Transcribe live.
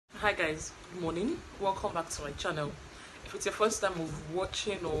Hi guys, good morning. Welcome back to my channel. If it's your first time of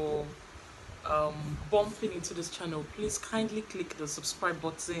watching or bumping into this channel, please kindly click the subscribe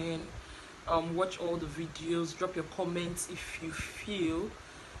button, watch all the videos, drop your comments if you feel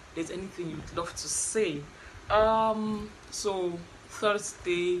there's anything you'd love to say. So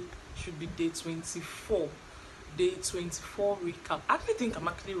Thursday should be day 24. Day 24 recap. I actually think I'm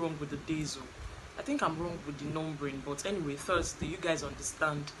actually wrong with the days. I think I'm wrong with the numbering, but anyway, Thursday, you guys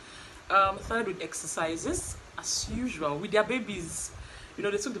understand. Started with exercises as usual with their babies. You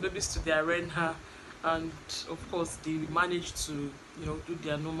know, they took the babies to their arena, and of course, they managed to, do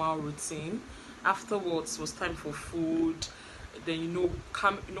their normal routine. Afterwards, it was time for food. Then,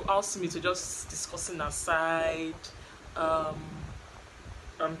 housemates were just discussing aside.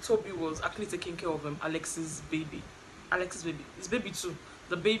 Toby was actually taking care of Alex's baby. His baby too.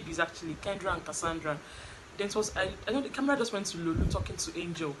 The babies actually, Kendra and Cassandra. Then it was, I know the camera just went to Lulu talking to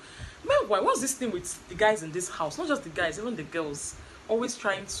Angel. Meanwhile, what's this thing with the guys in this house? Not just the guys, even the girls. Always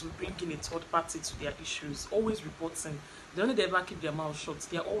trying to bring in a third party to their issues. Always reporting. They only ever keep their mouth shut.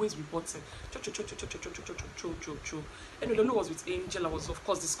 They are always reporting. Anyway, Lulu was with Angel. I was, of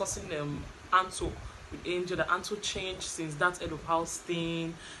course, discussing Anto with Angel. That Anto changed since that head of house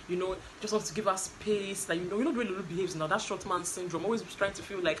thing. Just wants to give her space. Like, the way Lulu behaves now, that short man syndrome. Always trying to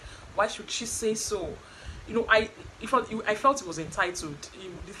feel like, why should she say so? I felt it was entitled.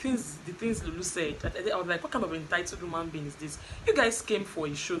 The things Lulu said, I was like, what kind of entitled woman being is this? You guys came for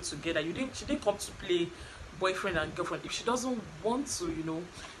a show together. She didn't come to play boyfriend and girlfriend. If she doesn't want to,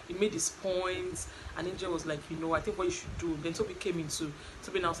 he made his points. And Angel was like, I think what you should do. Then Toby came into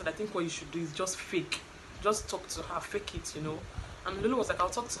Toby now said, I think what you should do is just fake. Just talk to her, fake it, And Lulu was like, I'll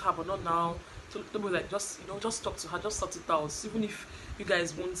talk to her, but not now. So Toby was like, just talk to her, just sort it out. Even if you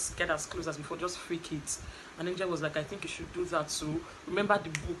guys won't get as close as before, just fake it. And Angel was like, I think you should do that too. Remember the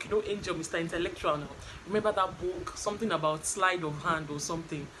book, Angel, Mr. Intellectual now. Remember that book, something about sleight of hand or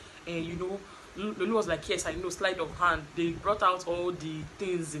something. And Lulu was like, yes, I know, sleight of hand. They brought out all the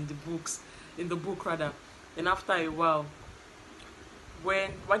things in the book rather. And after a while, while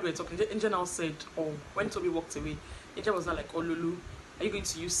we were talking, Angel now said, when Toby walked away, Angel was not like, Lulu, are you going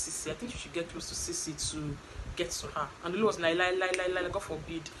to use Sissy? I think you should get close to Sissy to get to her. And Lulu was like, God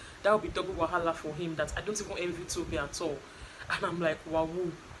forbid, that would be double wahala for him, that I don't even envy Toby at all. And I'm like, wow,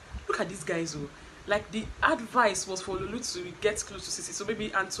 look at these guys. Like, the advice was for Lulu to get close to Sissy, so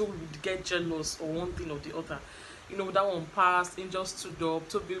maybe Anto would get jealous or one thing or the other. That one passed, Angel stood up,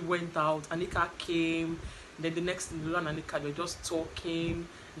 Toby went out, Anika came. Then the next thing, Lulu and Anika were just talking,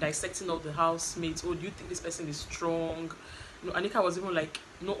 dissecting all the housemates. Oh, do you think this person is strong? Anika was even like,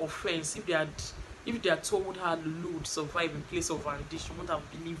 no offense, if they had told her Lulu would survive in place of Andy, she wouldn't have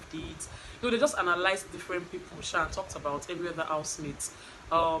believed it. They just analyzed different people, and talked about every other housemate.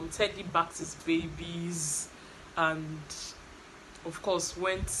 Teddy backed his babies, and of course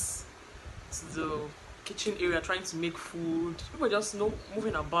went to the kitchen area trying to make food. People were just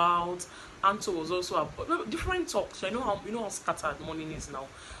moving about. Anto was also different talks. You know how scattered morning is now.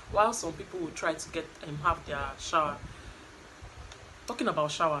 While some people would try to have their shower. Talking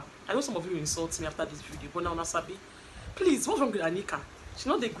about shower, I know some of you insult me after this video, but now Nasabi, please, what's wrong with Anika? She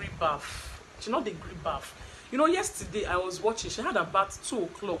not the green bath. Yesterday I was watching, she had a bath 2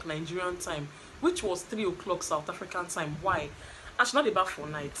 o'clock Nigerian time, which was 3 o'clock South African time. Why? And she not the bath for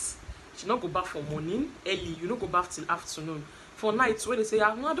nights. She not go bath for morning, early, go bath till afternoon. For nights, where they say,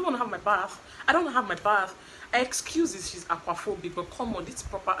 no, I don't want to have my bath. I don't want to have my bath. Excuses, she's aquaphobic, but come on, this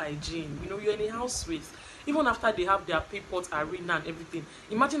proper hygiene. You're in a house with. Even after they have their paypot arena and everything,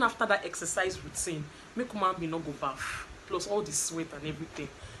 imagine after that exercise routine, make woman be not go bath, plus all the sweat and everything.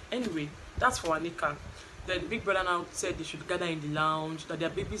 Anyway, that's for Anika. Then Big Brother now said they should gather in the lounge, that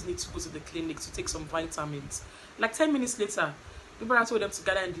their babies need to go to the clinic to take some vitamins. Like 10 minutes later, Big Brother told them to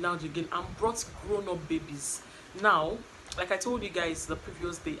gather in the lounge again and brought grown-up babies. Now, like I told you guys the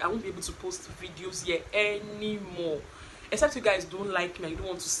previous day, I won't be able to post videos here anymore. Except you guys don't like me and you don't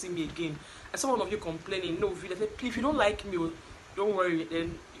want to see me again. I saw one of you complaining, no, please, if you don't like me, don't worry,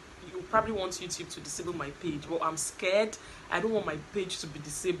 then you probably want YouTube to disable my page. Well, I'm scared. I don't want my page to be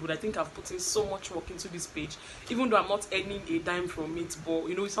disabled. I think I've put in so much work into this page, even though I'm not earning a dime from it, but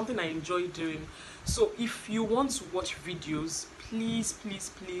it's something I enjoy doing. So if you want to watch videos, please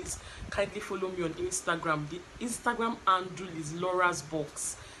kindly follow me on Instagram. The Instagram handle is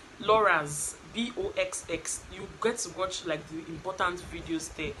Laurasboxx. Laura's Boxx. You get to watch like the important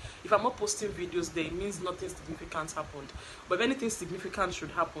videos there. If I'm not posting videos there, it means nothing significant happened. But if anything significant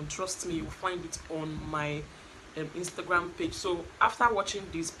should happen, trust me, you'll find it on my Instagram page. So after watching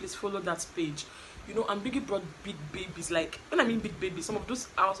this, please follow that page. you know, and Biggie brought big babies. Like when I mean big babies, some of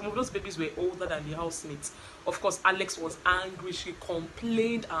those babies were older than the housemates. Of course, Alex was angry. She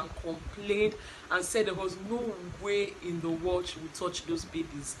complained and complained and said there was no way in the world she would touch those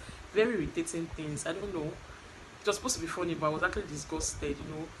babies. Very irritating things. I don't know. It was supposed to be funny, but I was actually disgusted.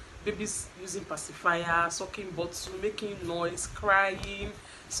 You know, babies using pacifier, sucking bottle, making noise, crying,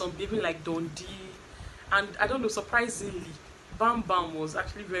 some behaving like Dundee. And I don't know, surprisingly, Bam Bam was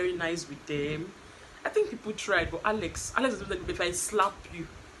actually very nice with them. I think people tried, but Alex was like, if I slap you,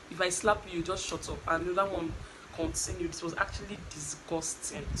 you just shut up. And the other one continued. It was actually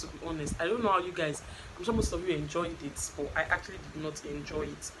disgusting, to be honest. I don't know how you guys, I'm sure most of you enjoyed it, but I actually did not enjoy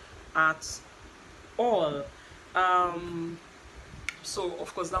it at all. So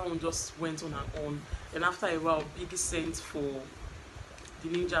of course that one just went on and on. And after a while, Biggie sent for the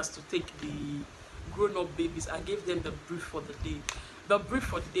ninjas to take the grown-up babies and gave them the brief for the day. The brief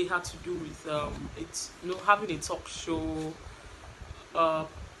for the day had to do with having a talk show,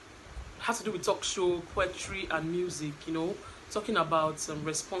 had to do with talk show, poetry and music, you know, talking about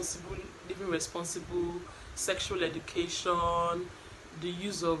living responsible, sexual education, the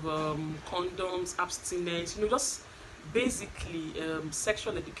use of condoms, abstinence, you know, just basically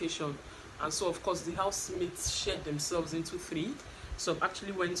sexual education. And so of course the housemates shared themselves into three. Some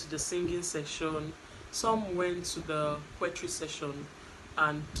actually went to the singing session, some went to the poetry session,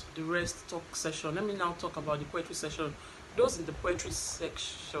 and the rest talk session. Let me now talk about the poetry session. Those in the poetry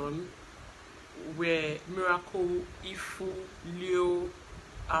section were Miracle, Ifu, Leo,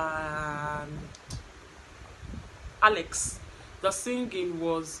 and Alex. The singing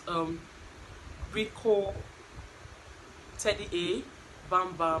was Rico, Teddy A,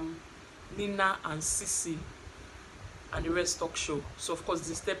 Bam Bam, Nina, and Sissy, and the rest talk show. So of course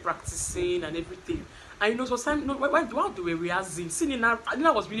they started practicing and everything. And you know, it was time. No, while they were rehearsing, see, Nina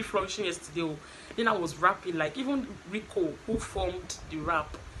was really flourishing yesterday. Oh. Nina was rapping. Like even Rico, who formed the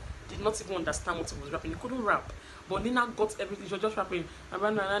rap, did not even understand what he was rapping. He couldn't rap. But Nina got everything. She was just rapping,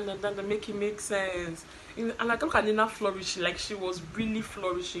 and make it make sense. And like, look at Nina flourishing. Like she was really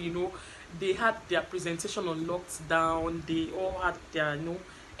flourishing. You know, they had their presentation on lockdown. They all had their, you know,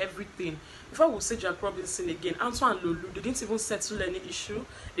 everything. Before we say Jack Robinson again, Antoine and Lulu, they didn't even settle any issue.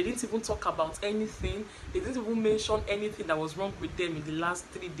 They didn't even talk about anything. They didn't even mention anything that was wrong with them in the last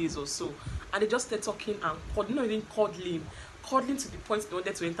 3 days or so. And they just started talking and even cuddling to the point they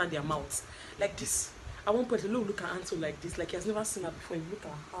wanted to enter their mouths. Like this. At one point, look at Anto like this, like he has never seen her before. You look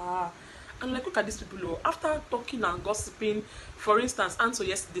at her. And like, look at these people. Oh, after talking and gossiping, for instance, Anto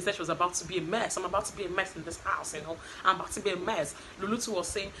yesterday said she was about to be a mess. I'm about to be a mess in this house, you know. I'm about to be a mess. Lulutu was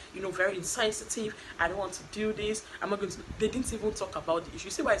saying, you know, very insensitive. I don't want to do this. I'm not going to. They didn't even talk about the issue.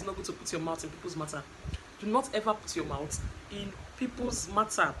 You see why it's not good to put your mouth in people's matter. Do not ever put your mouth in people's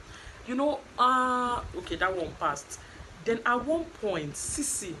matter. You know, okay, that one passed. Then at one point,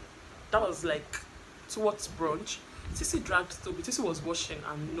 Sissy, that was like towards brunch, Sissy dragged Toby. Sissy was washing,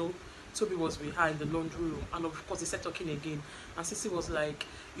 and you know, Toby was with her in the laundry room, and of course they started talking again. And Sissy was like,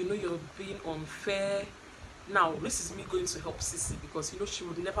 you know, you're being unfair. Now this is me going to help Sissy because you know she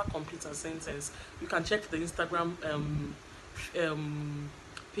would never complete her sentence. You can check the Instagram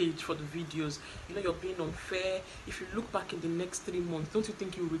page for the videos. You know, you're being unfair. If you look back in the next 3 months, don't you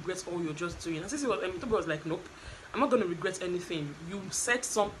think you regret all you're just doing? And Sissy was, Toby was like, nope. I'm not going to regret anything. You said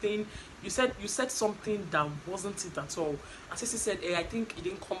something. You said something that wasn't it at all. And Sissy said, hey, I think it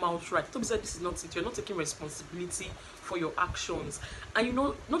didn't come out right. Toby said, this is not it. You're not taking responsibility for your actions. And you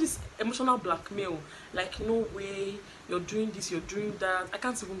know this emotional blackmail. Like, no way, you're doing this, you're doing that. I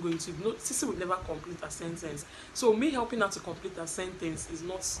can't even go into it. No, Sissy would never complete a sentence. So me helping her to complete a sentence is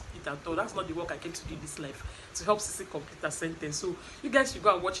not it at all. That's not the work I came to do in this life. To help Sissy complete a sentence. So you guys should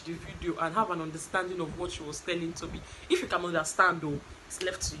go and watch the video and have an understanding of what she was telling to me. If you can understand though, it's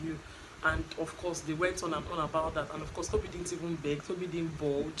left to you. And of course they went on and on about that. And of course Toby didn't even beg, Toby didn't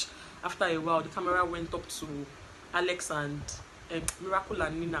budge. After a while the camera went up to Alex and Miracle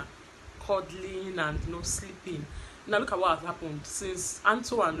and Nina cuddling and, you know, sleeping. Now look at what has happened since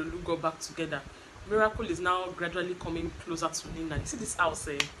Anto and Lulu got back together. Miracle is now gradually coming closer to Nina. You see this house,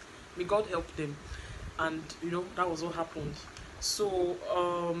 may God help them. And you know, that was what happened. So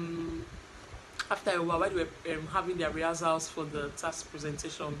after a while, while they were having their rehearsals for the task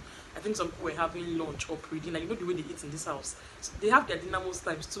presentation, I think some people were having lunch or pre-dinner. You know the way they eat in this house. So they have their dinner most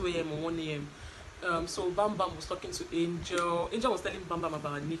times 2 a.m. or 1 a.m. So Bam Bam was talking to Angel. Angel was telling Bam Bam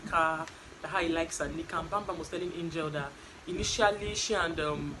about Nika, how he likes her Nika. And Bam Bam was telling Angel that initially she and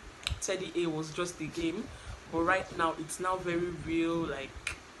Teddy A was just a game, but right now it's now very real.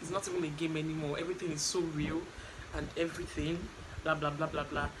 Like, it's not even a game anymore. Everything is so real and everything. Blah blah blah blah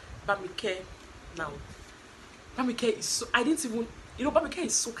blah. Bamike now. Bamike is so, I didn't even, you know, Bamike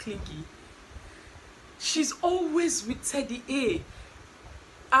is so clingy. She's always with Teddy A.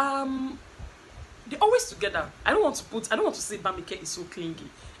 They're always together. I don't want to say Bamike is so clingy,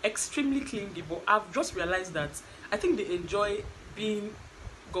 extremely clingy, but I've just realized that I think they enjoy being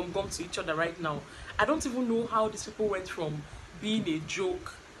gum to each other right now. I don't even know how these people went from being a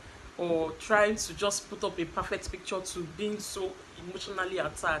joke or trying to just put up a perfect picture to being so emotionally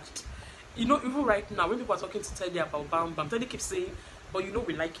attached. You know, even right now, when people are talking to Teddy about Bam Bam, Teddy keeps saying, but you know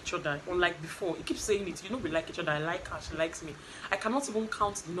we like each other. Unlike before, he keeps saying it, you know we like each other. I like her, she likes me. I cannot even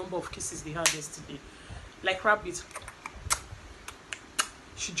count the number of kisses they had yesterday. Like rabbit.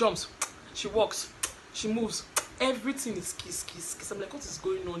 She jumps, she walks, she moves. Everything is kiss, kiss, kiss. I'm like, what is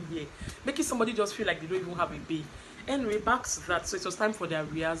going on here? Making somebody just feel like they don't even have a baby. Anyway, back to that. So it was time for their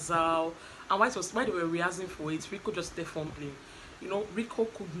rehearsal. And while they were rehearsing for it, Rico just there fumbling. You know, Rico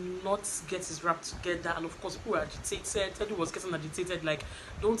could not get his rap together, and of course people were agitated. Teddy was getting agitated, like,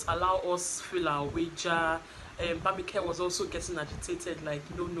 don't allow us feel our wager. Bamike was also getting agitated, like,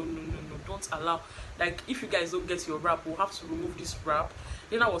 no, don't allow, like, if you guys don't get your rap, we'll have to remove this rap.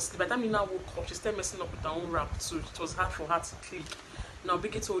 By the time Nina woke up, she started messing up with her own rap, so it was hard for her to click. Now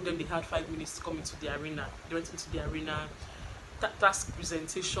Biggie told them they had 5 minutes to come into the arena. They went into the arena. Task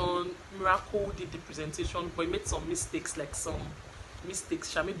presentation, Miracle did the presentation, but he made some mistakes, like some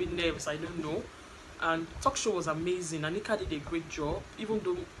mistakes. She maybe nerves, I don't know. And talk show was amazing. Anika did a great job, even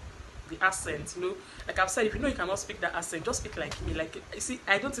though the accent, you know, like I've said, if you know you cannot speak that accent, just speak like me. Like, you see,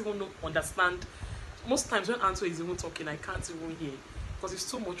 I don't even understand. Most times when Anto is even talking, I can't even hear because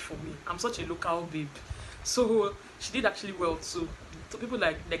it's too much for me. I'm such a local babe. So she did actually well too. So people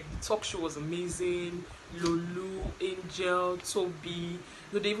like the talk show was amazing. Lulu, Angel, Toby, you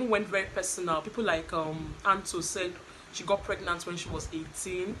know, they even went very personal. People like Anto said she got pregnant when she was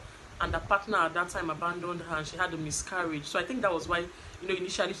 18 and her partner at that time abandoned her and she had a miscarriage. So I think that was why, you know,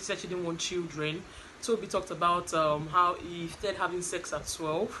 initially she said she didn't want children. Toby talked about how he started having sex at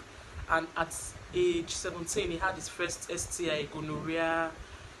 12 and at age 17 he had his first STI, gonorrhea,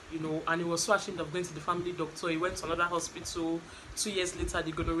 you know, and he was so ashamed of going to the family doctor. He went to another hospital. 2 years later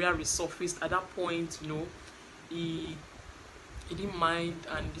the gonorrhea resurfaced. At that point, you know, he didn't mind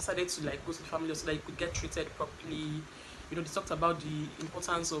and decided to like go to the family so that he could get treated properly. You know, they talked about the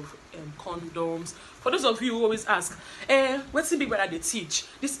importance of condoms. For those of you who always ask, what's the big brother they teach?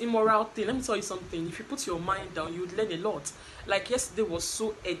 This immoral thing. Let me tell you something. If you put your mind down, you would learn a lot. Like yesterday was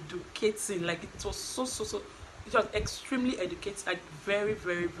so educating. Like it was so it was extremely educative, like very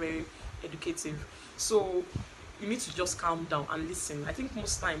educative. So you need to just calm down and listen. I think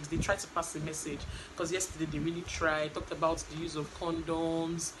most times they try to pass a message, because yesterday they really tried, talked about the use of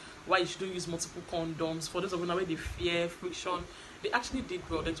condoms, why you shouldn't use multiple condoms. For those of you where they fear friction, they actually did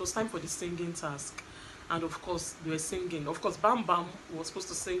well. Then it was time for the singing task, and of course they were singing. Of course Bam Bam was supposed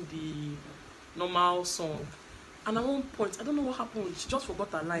to sing the normal song, and at one point I don't know what happened, she just forgot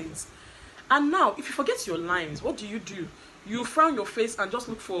her lines. And now if you forget your lines, what do? You frown your face and just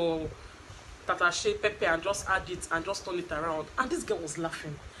look for tatashe pepper and just add it and just turn it around. And this girl was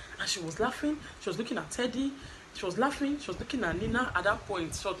laughing, and she was laughing, she was looking at Teddy, she was laughing, she was looking at Nina. At that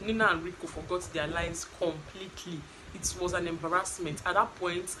point, Nina and Rico forgot their lines completely. It was an embarrassment. At that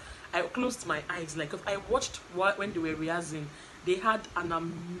point I closed my eyes. Like, if I watched when they were rehearsing, they had an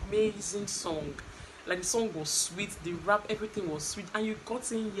amazing song. Like, the song was sweet, the rap, everything was sweet, and you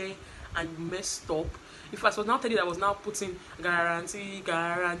got in here and you messed up. If I was now telling you, I was now putting guarantee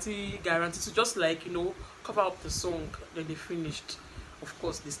to just, like, you know, cover up the song. Then they finished. Of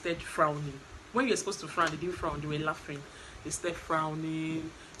course they started frowning. When you're supposed to frown, they didn't frown, they were laughing. They started frowning.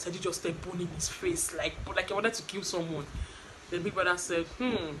 Teddy just started boning his face like he wanted to kill someone. Then Big Brother said,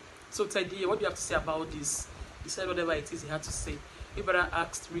 so Teddy, what do you have to say about this? He said whatever it is he had to say. Big Brother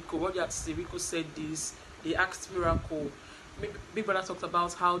asked Rico, what do you have to say? Rico said this. They asked Miracle. Big Brother talked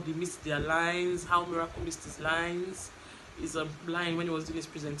about how they missed their lines, how Miracle missed his lines, his line when he was doing his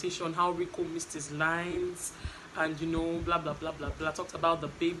presentation, how Rico missed his lines, and, you know, blah blah blah blah blah. Talked about the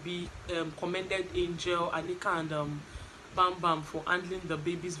baby, commended Angel, Anika, and Bam Bam for handling the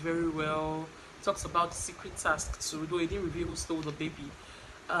babies very well. Talks about the secret task too, though he didn't reveal who stole the baby.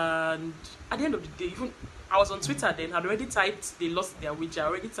 And at the end of the day, even I was on Twitter then, had already typed they lost their wager, I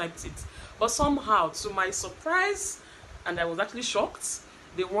already typed it, but somehow, to my surprise, and I was actually shocked,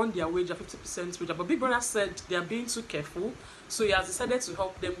 they won their wager, 50% wager. But Big Brother said they are being too careful, so he has decided to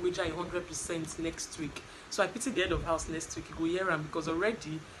help them wager 100% next week. So I pity the head of house next week, go hear him, because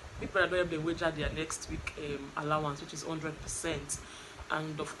already Big Brother don't have them wager their next week allowance, which is 100%.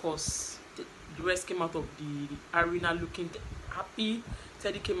 And of course the rest came out of the arena looking happy.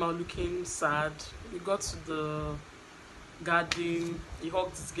 Teddy came out looking sad. We got to the garden, he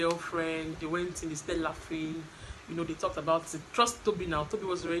hugged his girlfriend, they went in, they started laughing, you know, they talked about it. Trust Toby now. Toby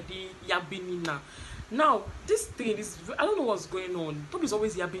was already yabbing Nina. Now, this thing is, I don't know what's going on. Toby's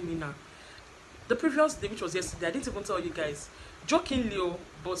always yabbing Nina. The previous day, which was yesterday, I didn't even tell you guys. Jokingly,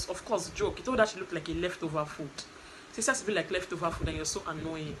 but of course, joke. He told her she looked like a leftover food. She has to be like leftover food and you're so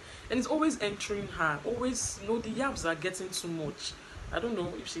annoying. And it's always entering her. Always, you know, the yabs are getting too much. I don't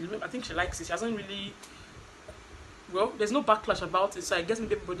know if she, I think she likes it. She hasn't really, well, there's no backlash about it. So I guess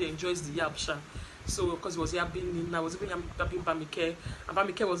maybe everybody enjoys the yabsha. So, because he was yabbing Nina, I was even yabbing Bamike. And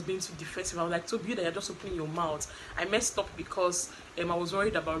Bamike was being too defensive. I was like, Toby, that you're just opening your mouth. I messed up because I was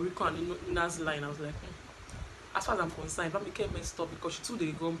worried about Rico and Nina's line. I was like, as far as I'm concerned, Bamike messed up because she took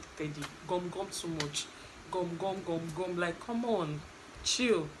the gum to Teddy. Gum too much. Gum. Like, come on,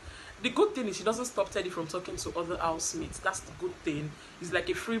 chill. The good thing is she doesn't stop Teddy from talking to other housemates. That's the good thing. He's like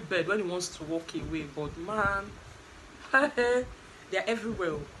a free bird when he wants to walk away. But man, they're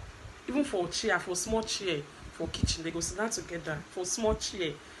everywhere. Even for chair, for small chair, for kitchen, they go sit down together. For small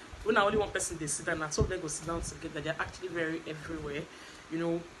chair, when only one person they sit down, and so they go sit down together. They're actually very everywhere, you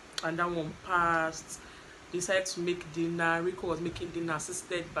know. And that one passed. They decided to make dinner. Rico was making dinner,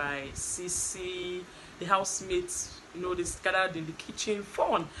 assisted by Sisi. The housemates, you know, they gathered in the kitchen.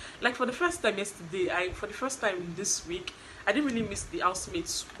 Fun. Like for the first time yesterday, for the first time this week, I didn't really miss the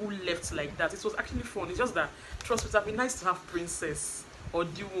housemates who left like that. It was actually fun. It's just that, trust me, it would have been nice to have Princess or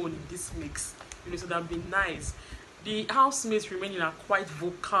Duo in this mix. You know, so that would be nice. The housemates remaining are quite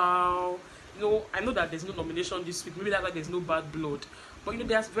vocal. You know, I know that there's no nomination this week. Maybe that's why there's no bad blood. But you know,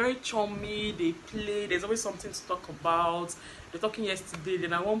 they're very chummy. They play. There's always something to talk about. They're talking yesterday.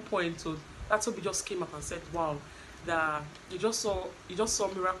 Then at one point, so that's what we just came up and said, "Wow, that you just saw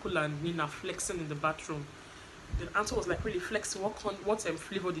Miracle and Nina flexing in the bathroom." The answer was like, really flexing. What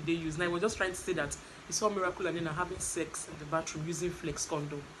flavor did they use? Now I was just trying to say that he saw Miracle and Nina having sex in the bathroom using flex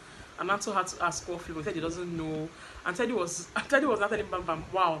condom. And Anto had to ask what flavor. He said he doesn't know. And Teddy was not telling Bam Bam,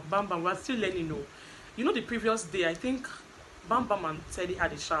 wow, Bam Bam, we're still learning. No, you know, the previous day, I think Bam Bam and Teddy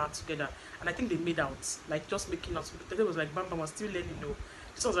had a shower together, and I think they made out, like just making out. Teddy was like, Bam Bam was still learning. No,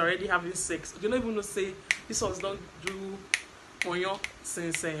 this was already having sex. You don't even know, say this was don't do Ponyo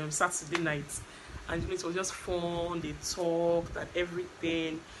since Saturday night. And you know, it was just fun. They talked and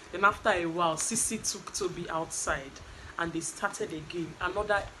everything. Then after a while, Sisi took Toby outside and they started again.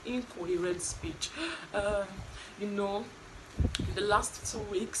 Another incoherent speech. You know, in the last 2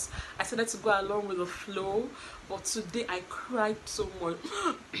 weeks, I started to go along with the flow. But today, I cried so much.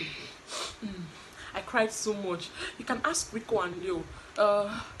 I cried so much. You can ask Rico and Yo.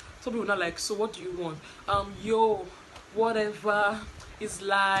 Toby will not like, so what do you want? Yo, whatever is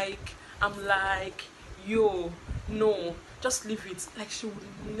like. I'm like, yo, no, just leave it. Like, she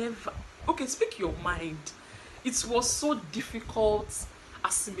would never. Okay, speak your mind. It was so difficult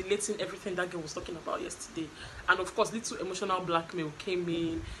assimilating everything that girl was talking about yesterday. And of course, little emotional blackmail came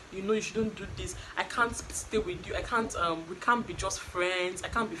in. You know, you shouldn't do this. I can't stay with you. I can't, we can't be just friends. I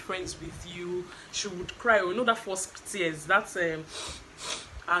can't be friends with you. She would cry. You know, that first tears. That's, and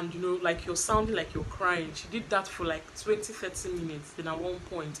you know, like you're sounding like you're crying. She did that for like 20-30 minutes. Then at one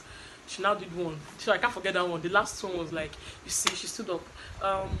point, she now did one. So I can't forget that one. The last one was like, you see, she stood up.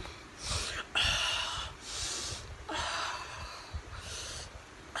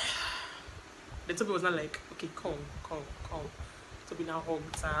 Then Toby was not like, okay, come. Toby now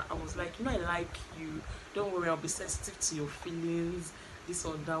hugged her. I was like, you know, I like you. Don't worry, I'll be sensitive to your feelings. This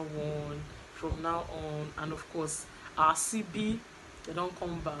or that one. From now on. And of course, our CB, they don't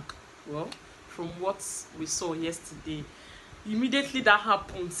come back. Well, from what we saw yesterday, immediately that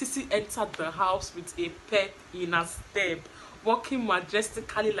happened, Sisi entered the house with a pep in her step, walking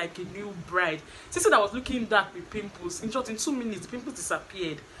majestically like a new bride. Sisi that was looking dark with pimples, in short, in 2 minutes, the pimples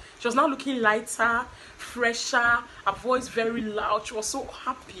disappeared. She was now looking lighter, fresher, her voice very loud. She was so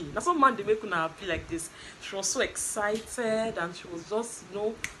happy. That's what man they make her happy like this. She was so excited and she was just, you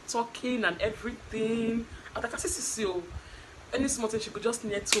know, talking and everything. And like I said, Sisi, any small thing she could just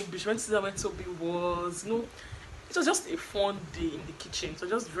near Toby. She went to see where Toby was, you know. It was just a fun day in the kitchen. It was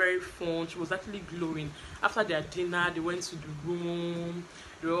just very fun. She was actually glowing. After their dinner, they went to the room.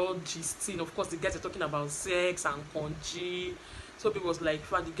 They were all gisting. Of course, the guys were talking about sex and congee. Toby was like,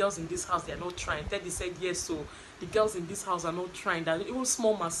 the girls in this house, they are not trying. Teddy said, yes, so the girls in this house are not trying. That even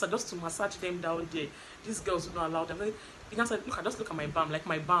small massage, just to massage them down there. These girls do not allow them. The guy said, look, just look at my bum, like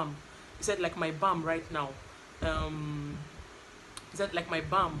my bum. He said, like my bum right now. He said, like my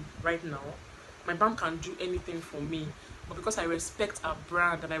bum right now. My mom can do anything for me, but because I respect her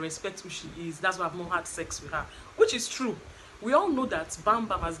brand and I respect who she is, that's why I've not had sex with her, which is true. We all know that Bam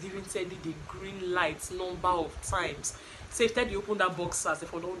Bam has given Teddy the green light number of times. Say if Teddy opened that box as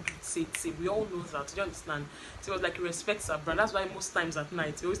if I don't do it, say we all know that. Do you understand? So it was like he respects her brand. That's why most times at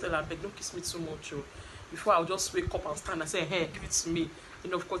night he always tell her, "Beg, don't kiss me too much, oh." Before I'll just wake up and stand and say, "Hey, give it to me." You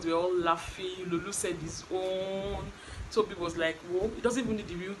know, of course, we were all laughing. Lulu said his own. Toby was like, "Whoa, he doesn't even need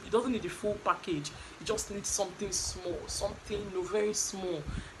the real. He doesn't need the full package. He just needs something small, something very small.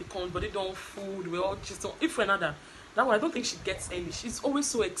 Because body don't food. We all just don't. If for another." That one, I don't think she gets any. She's always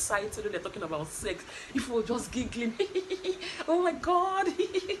so excited when they're talking about sex. If we were just giggling, oh my god.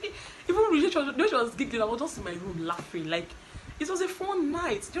 Even when she was giggling, I was just in my room laughing. Like, it was a fun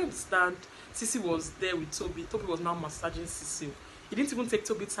night. Do you understand? Sissy was there with Toby. Toby was now massaging Sissy. He didn't even take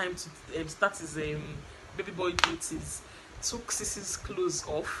Toby time to start his baby boy duties. Took Sissy's clothes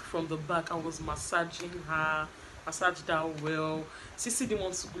off from the back and was massaging her. Massaged her well. Sissy didn't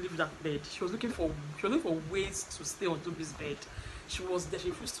want to leave that bed. She was looking for ways to stay on Toby's bed. She was there. She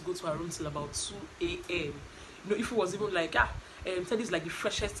refused to go to her room till about 2 a.m. You know, if it was even like Teddy's like the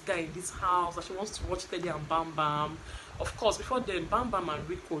freshest guy in this house, and she wants to watch Teddy and Bam Bam. Of course, before then, Bam Bam and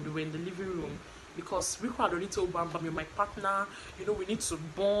Rico, they were in the living room because Rico had already told Bam Bam, "You're my partner. You know, we need to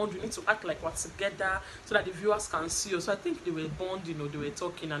bond. We need to act like we're together so that the viewers can see us." So I think they were bonding, or they were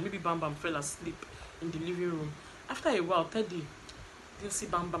talking, and maybe Bam Bam fell asleep in the living room. After a while, Teddy didn't see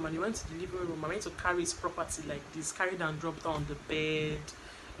Bam Bam and he went to the living room. I went to carry his property like this, carried and dropped down on the bed.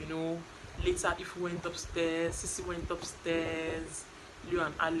 You know, later if we went upstairs, Sissy went upstairs, Leo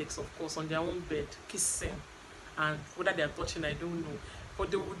and Alex, of course, on their own bed, kissing. And whether they are touching, I don't know. But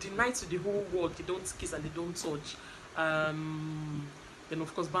they would deny to the whole world they don't kiss and they don't touch. Then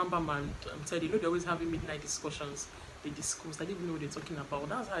of course Bam Bam and Teddy, you know, they're always having midnight discussions. They discussed. I didn't even know what they're talking about.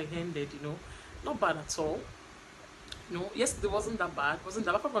 That's how it ended, you know. Not bad at all. No, yesterday wasn't that bad. Wasn't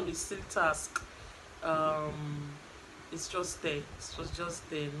that apart from the silly task? It's just there. It was just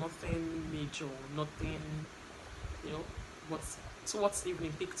there. Nothing major. Nothing. You know. What's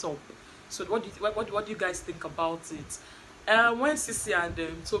evening picked up? So what do you guys think about it? When Sissy and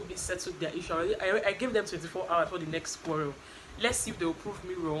Toby settled their issue, I gave them 24 hours for the next quarrel. Let's see if they will prove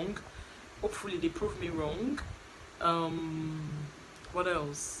me wrong. Hopefully they prove me wrong. What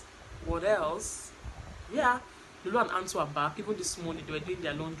else? Yeah. Lulu and Anto are back. Even this morning, they were doing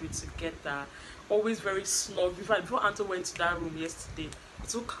their laundry together. Always very snug. Before Anto went to that room yesterday, it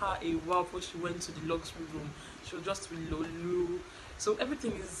took her a while before she went to the luxury room. She was just with Lulu. So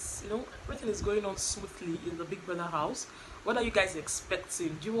everything is, everything is going on smoothly in the Big Brother house. What are you guys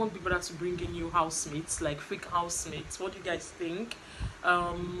expecting? Do you want Big Brother to bring in new housemates, like fake housemates? What do you guys think?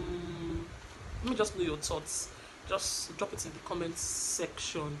 Let me just know your thoughts. Just drop it in the comments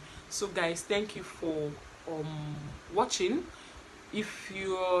section. So guys, thank you for watching. If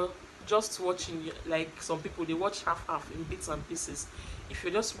you're just watching, like some people, they watch half in bits and pieces. If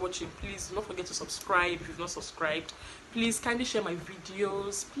you're just watching, please do not forget to subscribe. If you've not subscribed, please kindly share my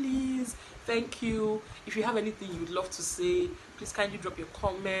videos, please. Thank you. If you have anything you'd love to say, please kindly drop your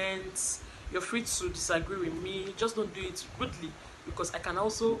comments. You're free to disagree with me, just don't do it rudely, because I can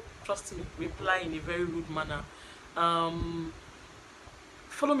also, trust me, reply in a very rude manner.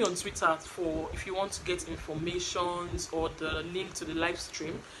 Follow me on Twitter for if you want to get informations or the link to the live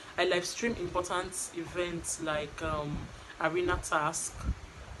stream. I live stream important events like arena task,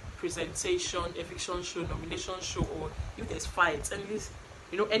 presentation, eviction show, nomination show, or if there's fights,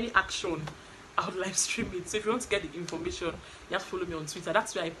 any action, I would live stream it. So if you want to get the information, you have to follow me on Twitter.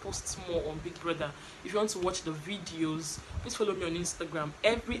 That's where I post more on Big Brother. If you want to watch the videos, please follow me on Instagram.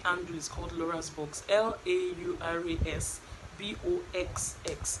 Every handle is called Laurasboxx,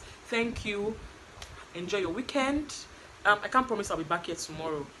 LAURASBOXX. Thank you. Enjoy your weekend. I can't promise I'll be back here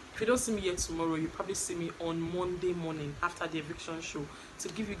tomorrow. If you don't see me here tomorrow, you probably see me on Monday morning after the eviction show to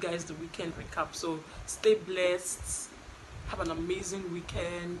give you guys the weekend recap. So stay blessed. Have an amazing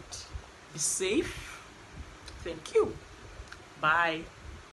weekend. Be safe. Thank you. Bye.